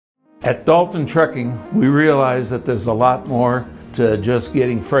At Dalton Trucking, we realize that there's a lot more to just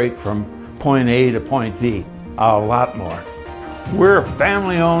getting freight from point A to point B. A lot more. We're a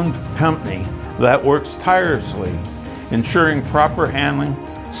family-owned company that works tirelessly, ensuring proper handling,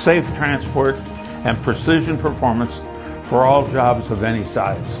 safe transport, and precision performance for all jobs of any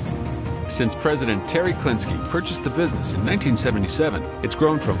size. Since President Terry Klinsky purchased the business in 1977, it's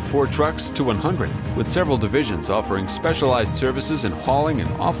grown from 4 trucks to 100, with several divisions offering specialized services in hauling and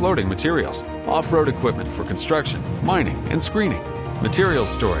offloading materials, off-road equipment for construction, mining and screening, materials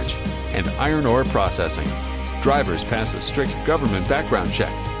storage, and iron ore processing. Drivers pass a strict government background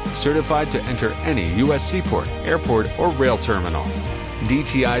check, certified to enter any U.S. seaport, airport, or rail terminal.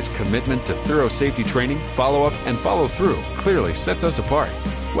 DTI's commitment to thorough safety training, follow-up, and follow-through clearly sets us apart.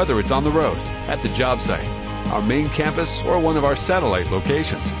 Whether it's on the road, at the job site, our main campus, or one of our satellite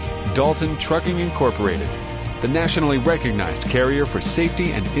locations, Dalton Trucking Incorporated, the nationally recognized carrier for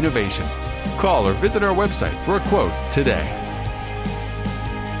safety and innovation. Call or visit our website for a quote today.